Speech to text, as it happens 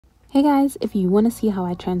Hey guys, if you want to see how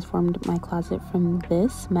I transformed my closet from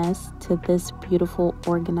this mess to this beautiful,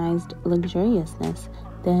 organized luxuriousness,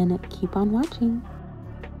 then keep on watching.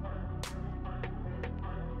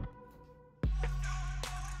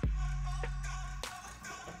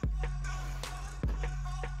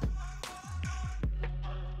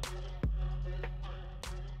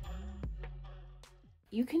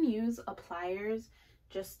 You can use pliers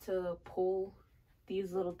just to pull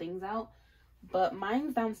these little things out, but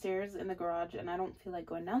mine's downstairs in the garage and I don't feel like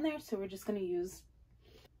going down there, so we're just gonna use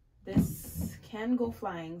this. Can go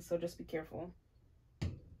flying, so just be careful.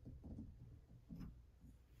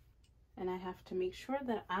 And I have to make sure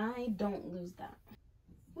that I don't lose that.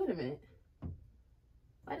 Wait a minute,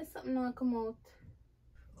 why did something not come out?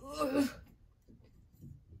 Ugh.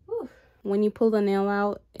 When you pull the nail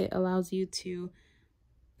out, it allows you to,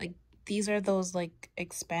 like, these are those like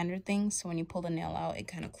expander things, so when you pull the nail out it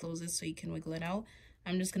kind of closes so you can wiggle it out.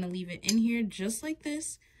 I'm just gonna leave it in here just like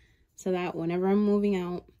this, so that whenever I'm moving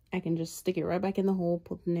out I can just stick it right back in the hole,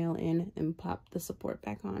 put the nail in, and pop the support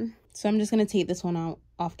back on. So I'm just gonna take this one out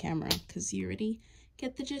off camera because you already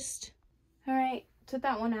get the gist. All right, took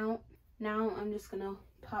that one out. Now I'm just gonna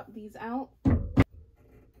pop these out.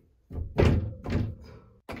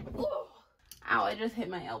 Ooh. Ow, I just hit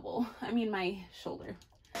my elbow. I mean my shoulder.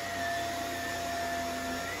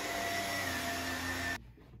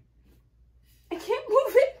 I can't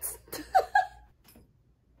move it.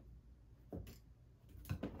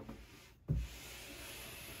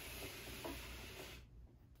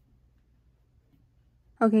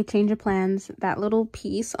 Okay, change of plans. That little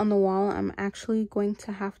piece on the wall, I'm actually going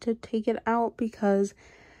to have to take it out because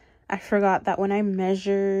I forgot that when I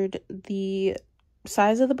measured the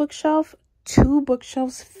size of the bookshelf, 2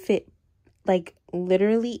 bookshelves fit like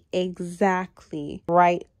literally exactly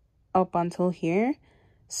right up until here.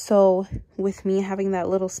 So with me having that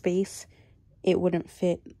little space, it wouldn't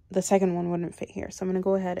fit. The second one wouldn't fit here. So I'm gonna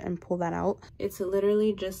go ahead and pull that out. It's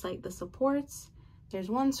literally just like the supports. There's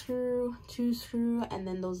 1 screw, 2 screw, and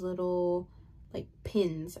then those little like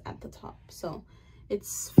pins at the top. So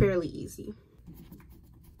it's fairly easy.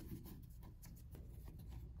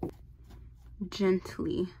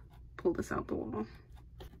 Gently pull this out the wall.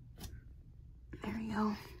 There we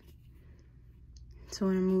go. So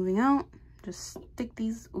when I'm moving out, just stick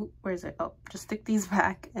these, ooh, where is it? Oh, just stick these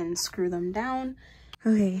back and screw them down.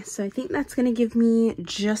 Okay, so I think that's gonna give me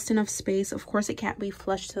just enough space. Of course, it can't be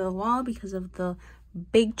flush to the wall because of the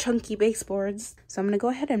big chunky baseboards. So I'm gonna go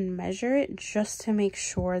ahead and measure it just to make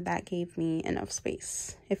sure that gave me enough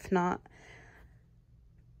space. If not,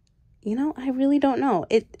 you know, I really don't know.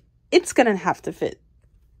 It's gonna have to fit.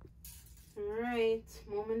 All right,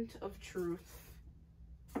 moment of truth.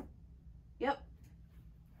 Yep.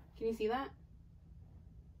 Can you see that?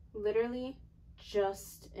 Literally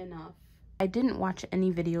just enough. I didn't watch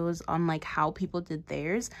any videos on like how people did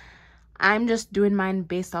theirs. I'm just doing mine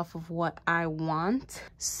based off of what I want.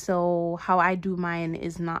 So how I do mine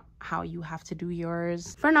is not how you have to do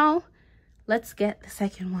yours. For now, let's get the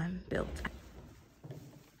second one built.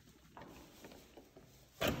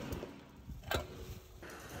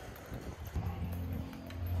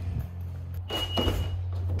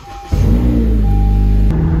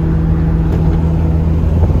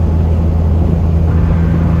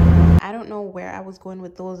 Where I was going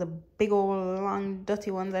with those big old long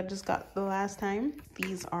dirty ones I just got the last time.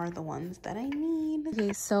 These are the ones that I need.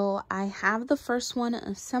 Okay, so I have the first one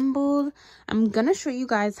assembled. I'm gonna show you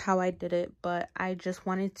guys how I did it, but I just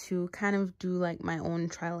wanted to kind of do like my own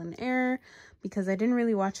trial and error because I didn't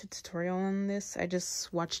really watch a tutorial on this. I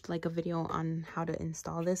just watched like a video on how to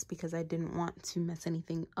install this because I didn't want to mess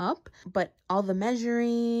anything up. But all the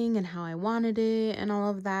measuring and how I wanted it and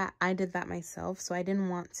all of that, I did that myself. So I didn't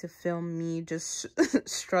want to film me just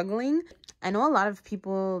struggling. I know a lot of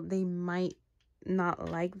people, they might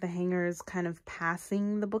not like the hangers kind of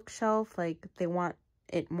passing the bookshelf. Like they want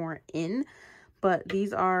it more in. But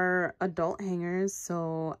these are adult hangers,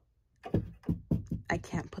 so I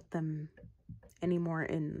can't put them any more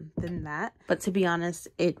in than that. But to be honest,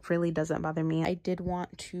 it really doesn't bother me. I did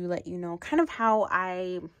want to let you know kind of how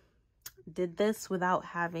I did this without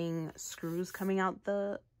having screws coming out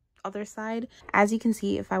the other side. As you can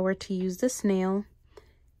see, if I were to use this nail,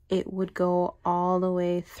 it would go all the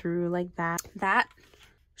way through like that. That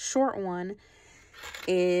short one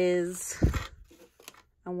is,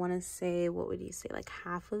 I want to say, what would you say, like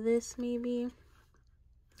half of this maybe?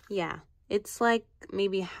 Yeah. It's like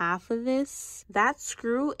maybe half of this. That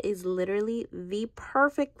screw is literally the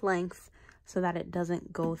perfect length so that it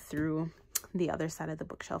doesn't go through the other side of the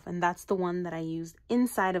bookshelf. And that's the one that I used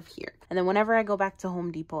inside of here. And then whenever I go back to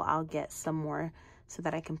Home Depot, I'll get some more so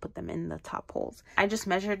that I can put them in the top holes. I just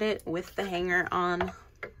measured it with the hanger on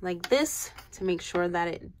like this to make sure that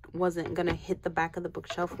it wasn't gonna hit the back of the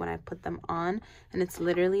bookshelf when I put them on, and it's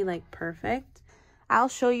literally like perfect. I'll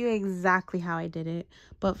show you exactly how I did it,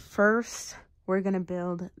 but first we're gonna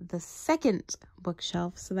build the second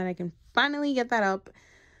bookshelf so that I can finally get that up.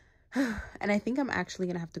 And I think I'm actually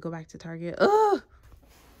gonna have to go back to Target. Ugh!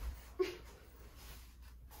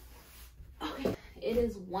 Okay, it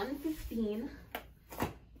is 1:15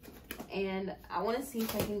 and I want to see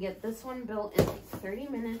if I can get this one built in like 30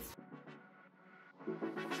 minutes.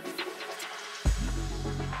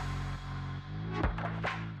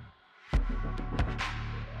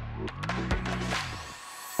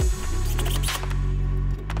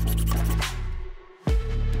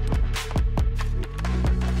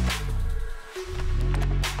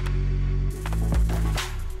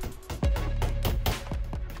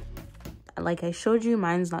 Like I showed you,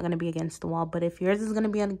 mine's not going to be against the wall, but if yours is going to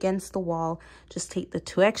be against the wall, just take the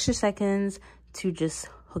 2 extra seconds to just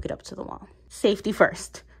hook it up to the wall. Safety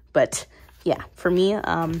first. But yeah, for me,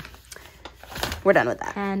 we're done with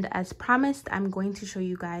that. And as promised, I'm going to show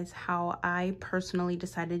you guys how I personally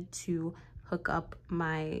decided to hook up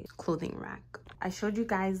my clothing rack. I showed you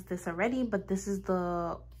guys this already, but this is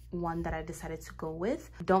the one that I decided to go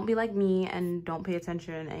with. Don't be like me and don't pay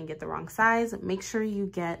attention and get the wrong size. Make sure you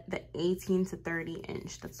get the 18 to 30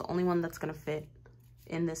 inch. That's the only one that's gonna fit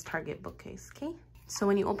in this Target bookcase, okay? So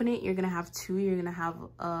when you open it, you're gonna have two. You're gonna have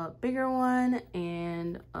a bigger one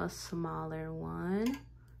and a smaller one,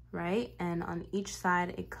 right? And on each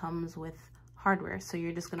side, it comes with hardware. So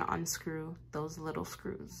you're just gonna unscrew those little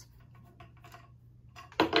screws.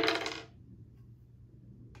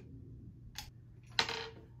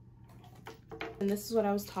 And this is what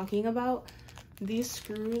I was talking about. These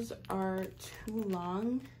screws are too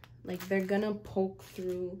long. Like they're gonna poke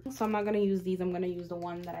through. So I'm not gonna use these. I'm gonna use the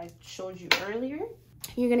one that I showed you earlier.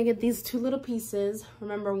 You're gonna get these two little pieces.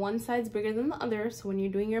 Remember, one side's bigger than the other. So when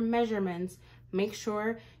you're doing your measurements, make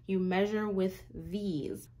sure you measure with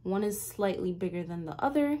these. One is slightly bigger than the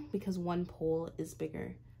other because one pole is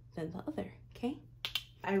bigger than the other, okay?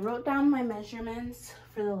 I wrote down my measurements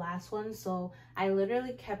for the last one. So I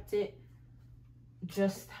literally kept it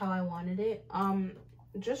just how I wanted it.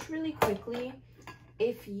 Just really quickly,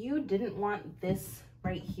 if you didn't want this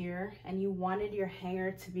right here and you wanted your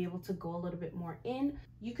hanger to be able to go a little bit more in,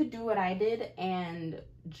 you could do what I did and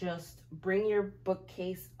just bring your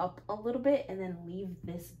bookcase up a little bit and then leave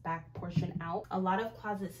this back portion out. A lot of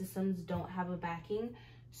closet systems don't have a backing,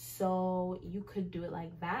 so you could do it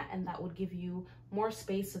like that, and that would give you more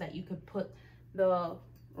space so that you could put the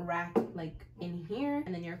rack like in here,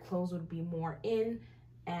 and then your clothes would be more in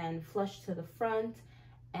and flush to the front,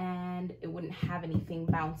 and it wouldn't have anything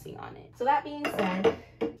bouncing on it. So that being said,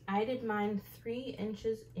 I did mine 3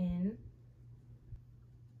 inches in,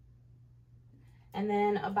 and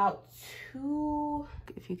then about 2,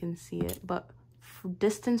 if you can see it, but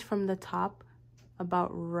distance from the top, about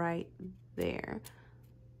right there,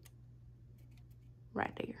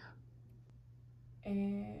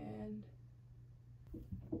 and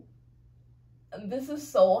this is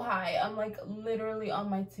so high. I'm like literally on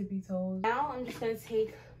my tippy toes. Now I'm just gonna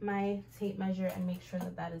take my tape measure and make sure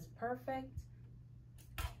that that is perfect.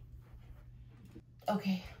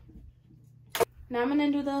 Okay. Now I'm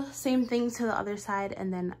gonna do the same thing to the other side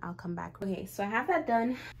and then I'll come back. Okay, so I have that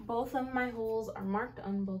done. Both of my holes are marked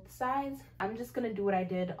on both sides. I'm just gonna do what I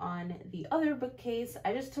did on the other bookcase.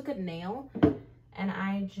 I just took a nail and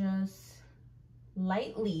I just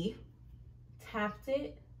lightly tapped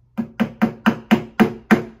it.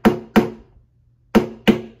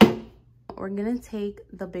 We're gonna take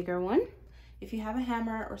the bigger one. If you have a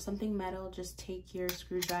hammer or something metal, just take your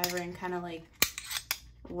screwdriver and kind of like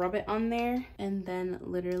rub it on there, and then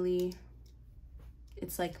literally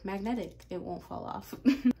it's like magnetic, it won't fall off.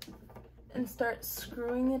 And start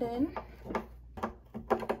screwing it in.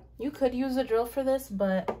 You could use a drill for this,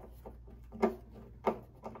 but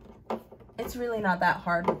it's really not that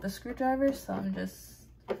hard with the screwdriver. So I'm just,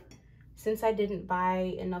 since I didn't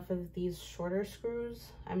buy enough of these shorter screws,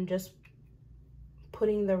 I'm just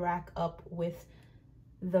putting the rack up with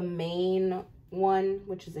the main one,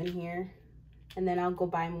 which is in here, and then I'll go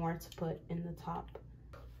buy more to put in the top.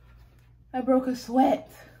 I broke a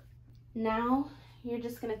sweat. Now you're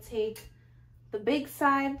just gonna take the big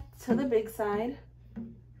side to the big side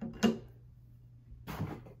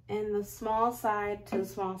and the small side to the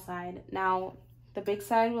small side. Now the big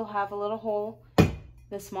side will have a little hole,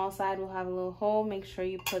 the small side will have a little hole. Make sure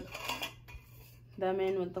you put them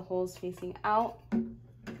in with the holes facing out.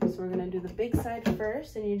 So we're gonna do the big side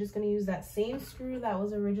first, and you're just gonna use that same screw that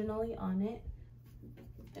was originally on it.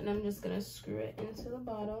 and I'm just gonna screw it into the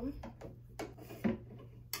bottom.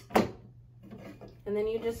 And then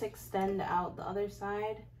you just extend out the other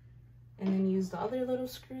side and then use the other little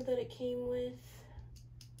screw that it came with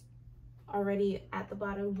already at the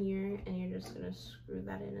bottom here, and you're just gonna screw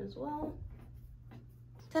that in as well.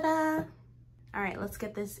 Ta-da! All right, let's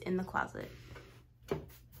get this in the closet.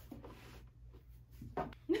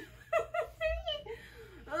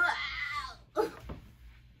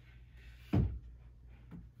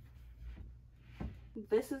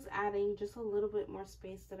 This is adding just a little bit more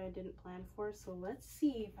space that I didn't plan for, so let's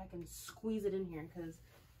see if I can squeeze it in here, because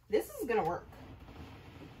this is gonna work.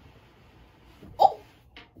 Oh!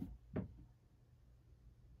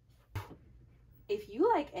 If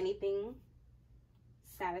you like anything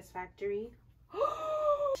satisfactory,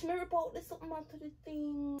 Mary Paul, there's something onto the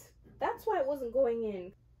thing. That's why it wasn't going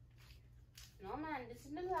in. No man, this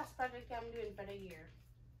is the last project I'm doing for the year.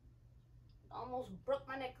 Almost broke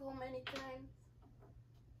my neck so many times.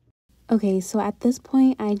 Okay, so at this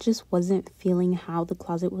point, I just wasn't feeling how the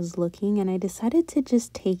closet was looking, and I decided to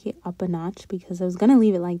just take it up a notch because I was gonna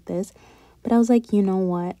leave it like this, but I was like, you know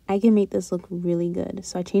what, I can make this look really good.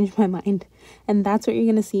 So I changed my mind, and that's what you're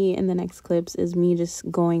gonna see in the next clips, is me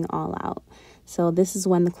just going all out. So this is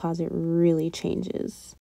when the closet really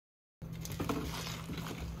changes.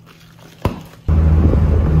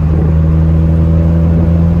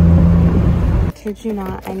 Kid you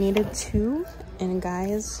not, I needed 2, and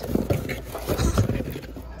guys,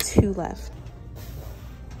 2 left.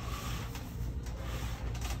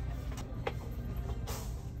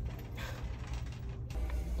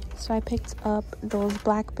 So I picked up those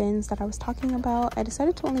black bins that I was talking about. I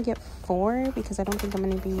decided to only get 4 because I don't think I'm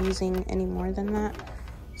going to be using any more than that.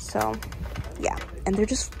 So yeah, and they're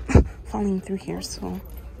just falling through here, so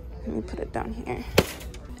let me put it down here.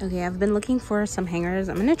 Okay, I've been looking for some hangers.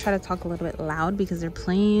 I'm gonna try to talk a little bit loud because they're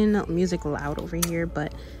playing music loud over here,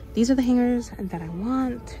 but these are the hangers that I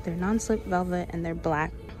want. They're non-slip velvet and they're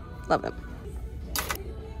black. Love them.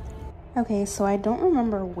 Okay, so I don't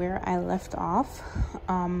remember where I left off,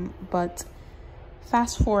 but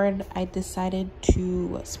fast forward, I decided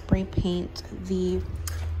to spray paint the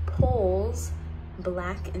poles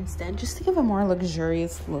black instead, just to give a more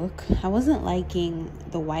luxurious look. I wasn't liking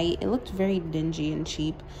the white. It looked very dingy and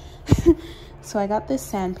cheap. So I got this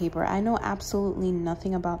sandpaper. I know absolutely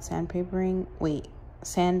nothing about sandpapering. Wait,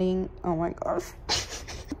 sanding. Oh my gosh.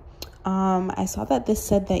 I saw that this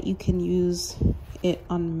said that you can use it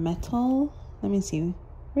on metal. Let me see.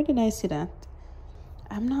 Where did I see that?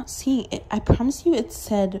 I'm not seeing it. I promise you it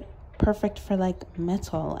said perfect for like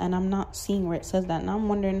metal, and I'm not seeing where it says that. Now I'm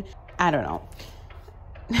wondering, I don't know.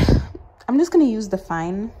 I'm just going to use the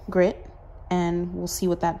fine grit and we'll see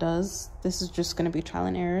what that does. This is just going to be trial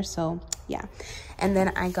and error, so yeah. And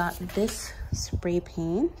then I got this spray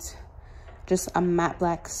paint, just a matte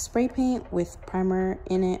black spray paint with primer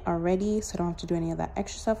in it already, so I don't have to do any of that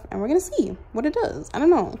extra stuff, and we're going to see what it does. I don't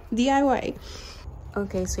know, DIY.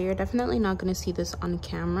 Okay, so you're definitely not going to see this on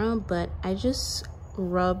camera, but I just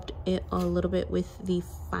rubbed it a little bit with the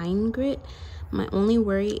fine grit. My only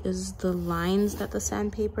worry is the lines that the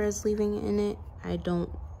sandpaper is leaving in it. I don't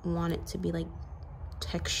want it to be like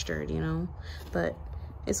textured, you know, but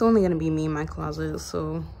it's only gonna be me in my closet,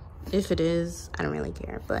 so if it is, I don't really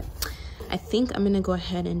care. But I think I'm gonna go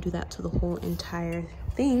ahead and do that to the whole entire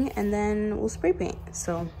thing, and then we'll spray paint.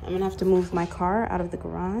 So I'm gonna have to move my car out of the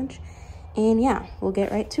garage, and yeah, we'll get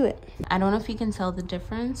right to it. I don't know if you can tell the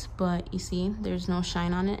difference, but you see there's no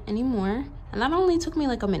shine on it anymore, and that only took me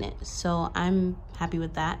like a minute, so I'm happy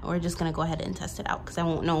with that. We're just gonna go ahead and test it out because I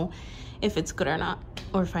won't know if it's good or not,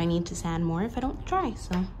 or if I need to sand more if I don't try.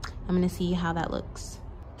 So I'm gonna see how that looks.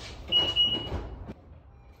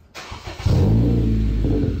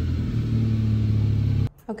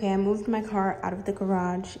 Okay, I moved my car out of the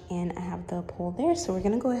garage and I have the pole there, so we're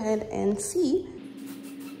gonna go ahead and see.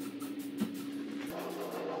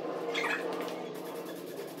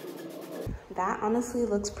 That honestly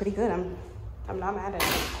looks pretty good. I'm not mad at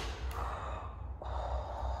it.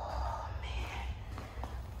 Oh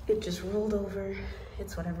man, it just rolled over.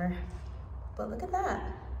 It's whatever, but look at that.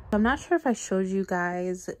 I'm not sure if I showed you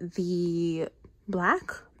guys the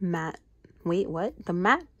black matte, wait, what? The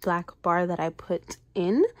matte black bar that I put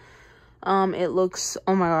in. It looks,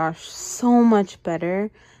 oh my gosh, so much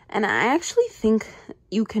better. And I actually think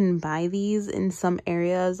you can buy these in some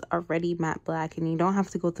areas already matte black, and you don't have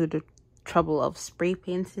to go through the trouble of spray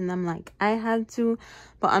painting them like I had to.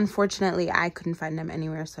 But unfortunately I couldn't find them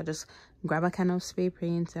anywhere, so I just grab a can of spray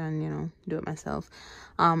paint and, you know, do it myself.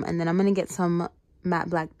 And then I'm gonna get some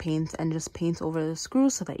matte black paint and just paint over the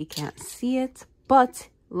screws so that you can't see it. But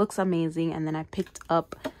looks amazing. And then I picked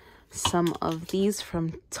up some of these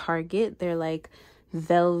from Target. They're like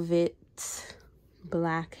velvet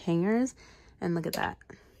black hangers, and look at that.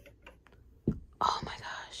 Oh my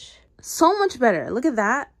gosh, so much better. Look at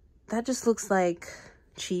that. That just looks like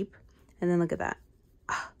cheap. And then look at that.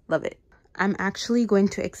 Love it. I'm actually going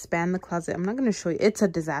to expand the closet. I'm not going to show you. It's a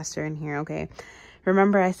disaster in here, okay?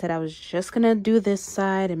 Remember I said I was just going to do this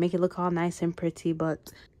side and make it look all nice and pretty,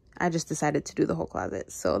 but I just decided to do the whole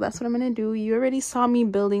closet. So that's what I'm going to do. You already saw me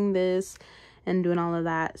building this and doing all of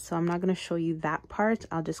that, so I'm not going to show you that part.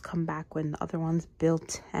 I'll just come back when the other one's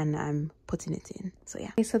built and I'm putting it in. So yeah.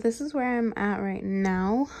 Okay, so this is where I'm at right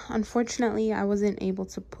now. Unfortunately, I wasn't able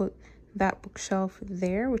to put that bookshelf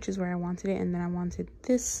there, which is where I wanted it, and then I wanted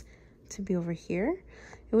this to be over here.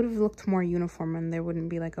 It would have looked more uniform and there wouldn't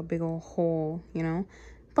be like a big old hole, you know.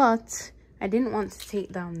 But I didn't want to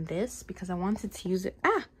take down this because I wanted to use it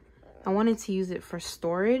I wanted to use it for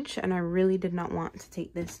storage, and I really did not want to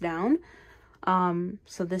take this down.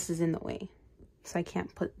 So this is in the way, so I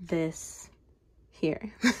can't put this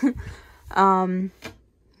here. But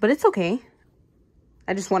it's okay.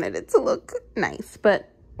 I just wanted it to look nice, but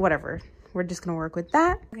whatever, we're just gonna work with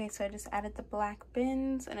that. Okay, so I just added the black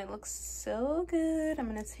bins and it looks so good. I'm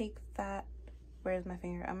gonna take that, where's my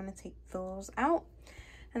finger? I'm gonna take those out,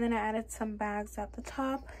 and then I added some bags at the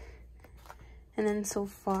top. And then so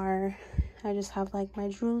far I just have like my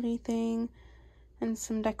jewelry thing and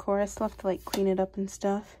some decor. I still have to like clean it up and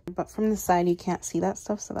stuff, but from the side you can't see that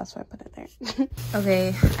stuff, so that's why I put it there. Okay,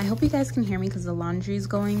 I hope you guys can hear me because the laundry is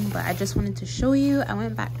going, but I just wanted to show you. I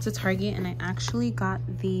went back to Target and I actually got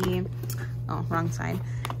the wrong side,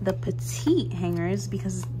 the petite hangers,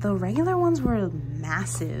 because the regular ones were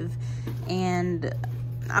massive, and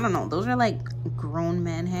I don't know, those are like grown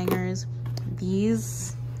man hangers.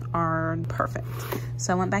 These are perfect,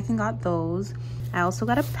 so I went back and got those. I also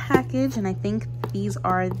got a package, and I think these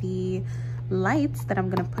are the lights that I'm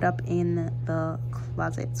gonna put up in the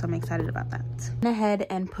closet, so I'm excited about that. Went ahead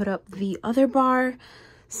and put up the other bar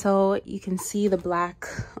so you can see the black.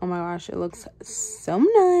 Oh my gosh, it looks so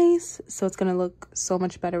nice. So it's gonna look so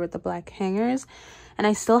much better with the black hangers. And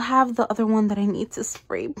I still have the other one that I need to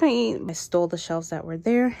spray paint. I stole the shelves that were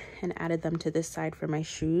there and added them to this side for my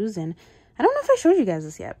shoes, and I don't know if I showed you guys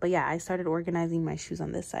this yet, but yeah, I started organizing my shoes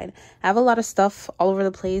on this side. I have a lot of stuff all over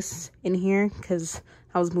the place in here because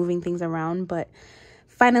I was moving things around, but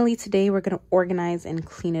finally today we're going to organize and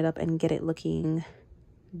clean it up and get it looking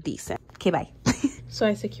decent. Okay, bye. So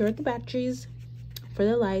I secured the batteries for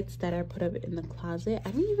the lights that I put up in the closet.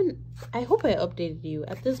 I hope I updated you.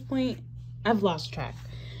 At this point, I've lost track,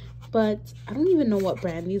 but I don't even know what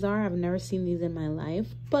brand these are. I've never seen these in my life,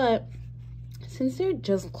 but since they're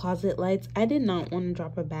just closet lights, I did not want to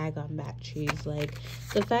drop a bag on batteries. Like,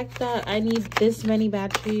 the fact that I need this many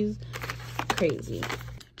batteries, crazy.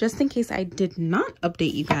 Just in case I did not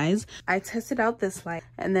update you guys, I tested out this light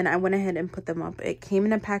and then I went ahead and put them up. It came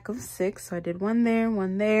in a pack of 6, so I did one there,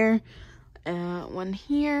 one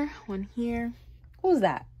here, one here. What was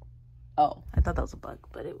that? Oh, I thought that was a bug,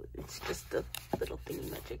 but it's just a little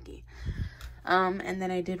thingy-majiggy. And then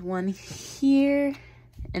I did one here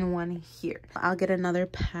and one here. I'll get another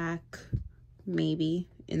pack maybe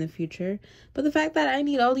in the future, but the fact that I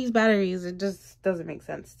need all these batteries, it just doesn't make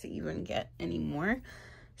sense to even get any more.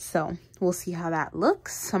 So we'll see how that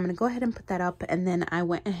looks. So I'm gonna go ahead and put that up, and then I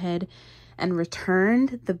went ahead and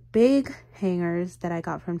returned the big hangers that I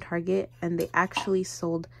got from Target, and they actually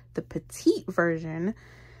sold the petite version.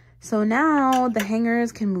 So now the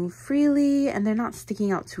hangers can move freely and they're not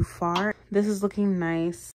sticking out too far. This is looking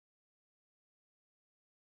nice.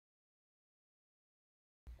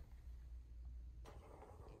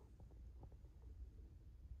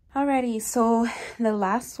 Alrighty, so the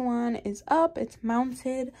last one is up. It's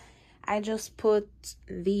mounted. I just put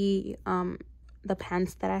the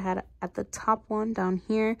pants that I had at the top one down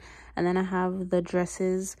here, and then I have the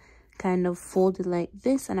dresses kind of folded like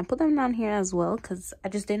this, and I put them down here as well because I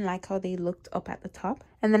just didn't like how they looked up at the top.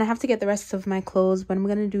 And then I have to get the rest of my clothes, but I'm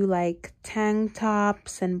gonna do like tank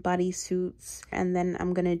tops and bodysuits, and then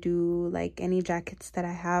I'm gonna do like any jackets that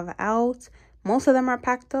I have out. Most of them are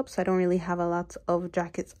packed up, so I don't really have a lot of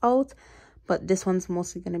jackets out, but this one's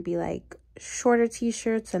mostly gonna be like shorter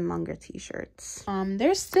t-shirts and longer t-shirts.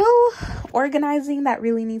 There's still organizing that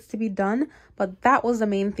really needs to be done, but that was the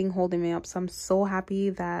main thing holding me up, so I'm so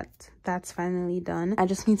happy that that's finally done. I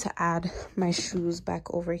just need to add my shoes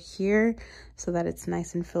back over here so that it's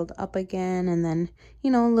nice and filled up again, and then,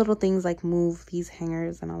 you know, little things like move these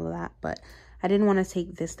hangers and all of that. But I didn't want to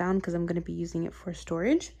take this down because I'm going to be using it for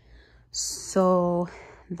storage, so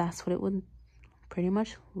that's what it would pretty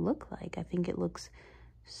much look like. I think it looks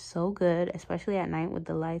so good, especially at night with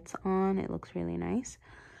the lights on. It looks really nice.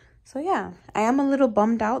 So yeah, I am a little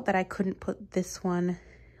bummed out that I couldn't put this one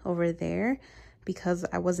over there because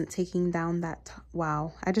I wasn't taking down that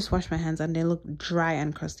wow, I just washed my hands and they look dry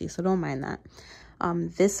and crusty, so don't mind that.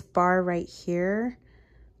 This bar right here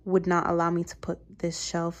would not allow me to put this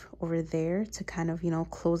shelf over there to kind of, you know,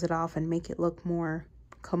 close it off and make it look more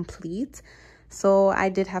complete. So I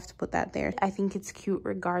did have to put that there. I think it's cute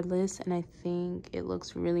regardless, and I think it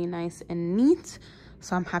looks really nice and neat,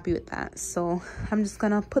 so I'm happy with that. So I'm just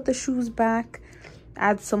gonna put the shoes back,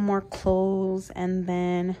 add some more clothes, and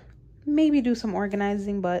then maybe do some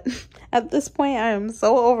organizing. But at this point I am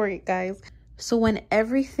so over it, guys. So when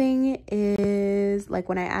everything is like,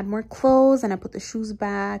 when I add more clothes and I put the shoes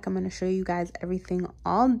back, I'm going to show you guys everything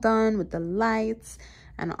all done with the lights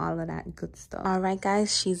and all of that good stuff. All right,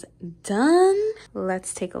 guys, she's done.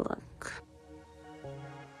 Let's take a look.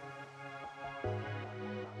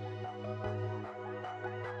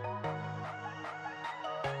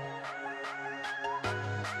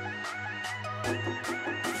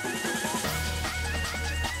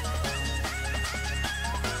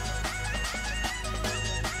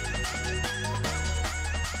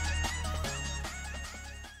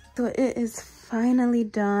 So it is finally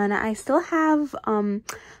done. I still have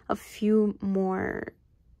a few more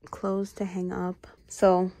clothes to hang up,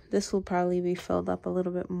 so this will probably be filled up a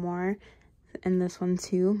little bit more, and this one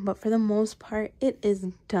too, but for the most part it is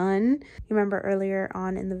done. You remember earlier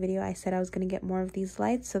on in the video I said I was going to get more of these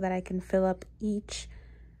lights so that I can fill up each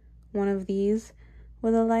one of these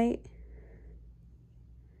with a light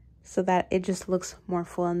so that it just looks more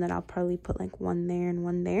full, and then I'll probably put like one there and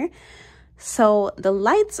one there. So the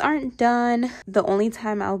lights aren't done. The only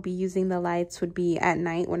time I'll be using the lights would be at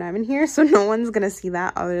night when I'm in here, so no one's gonna see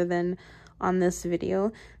that other than on this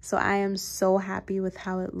video. So I am so happy with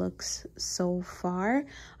how it looks so far.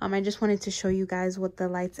 I just wanted to show you guys what the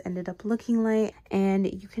lights ended up looking like,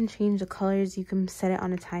 and you can change the colors. You can set it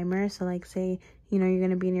on a timer. So like, say, you know, you're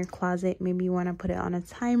gonna be in your closet, maybe you want to put it on a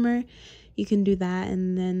timer, you can do that.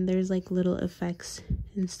 And then there's like little effects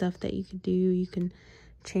and stuff that you could do. You can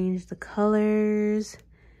change the colors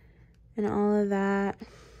and all of that.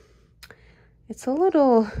 It's a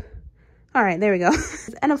little, all right, there we go.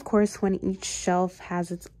 And of course, when each shelf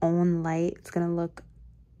has its own light, it's gonna look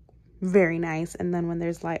very nice, and then when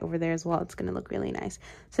there's light over there as well, it's gonna look really nice.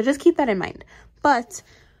 So just keep that in mind. But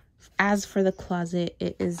as for the closet,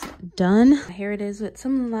 it is done. Here it is with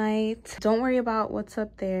some light. Don't worry about what's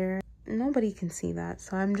up there, nobody can see that,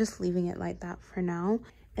 so I'm just leaving it like that for now.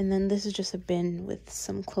 And then this is just a bin with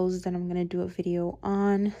some clothes that I'm going to do a video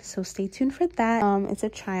on. So stay tuned for that. It's a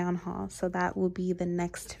try on haul. So that will be the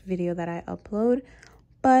next video that I upload.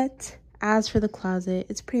 But as for the closet,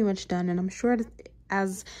 it's pretty much done. And I'm sure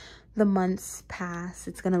as the months pass,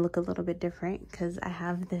 it's going to look a little bit different. Because I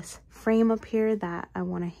have this frame up here that I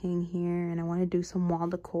want to hang here. And I want to do some wall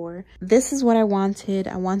decor. This is what I wanted.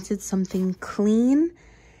 I wanted something clean,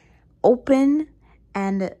 open,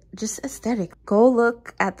 and just aesthetic. Go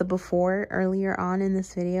look at the before earlier on in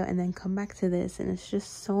this video and then come back to this, and it's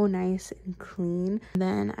just so nice and clean.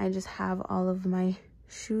 Then I just have all of my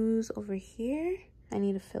shoes over here. I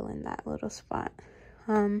need to fill in that little spot.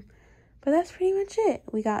 But that's pretty much it.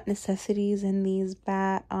 We got necessities in these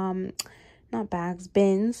not bags,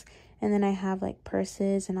 bins. And then I have like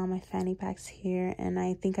purses and all my fanny packs here, and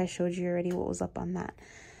I think I showed you already what was up on that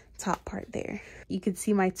top part there. You could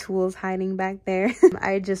see my tools hiding back there.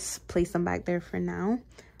 I just place them back there for now.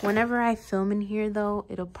 Whenever I film in here though,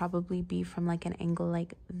 it'll probably be from like an angle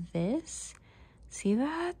like this. See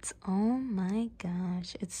that? Oh my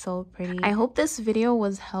gosh, it's so pretty. I hope this video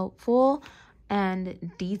was helpful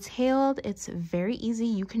and detailed. It's very easy.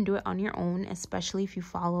 You can do it on your own, especially if you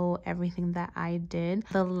follow everything that I did.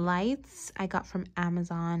 The lights I got from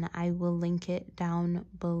Amazon. I will link it down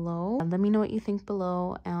below. Let me know what you think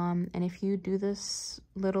below. And if you do this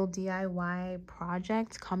little DIY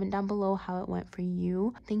project, comment down below how it went for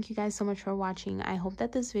you. Thank you guys so much for watching. I hope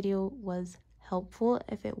that this video was helpful.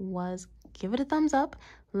 If it was, give it a thumbs up.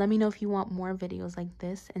 Let me know if you want more videos like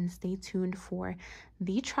this, and stay tuned for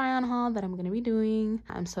the try on haul that I'm going to be doing.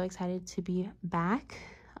 I'm so excited to be back.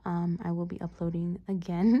 I will be uploading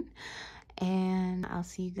again, and I'll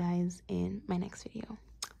see you guys in my next video.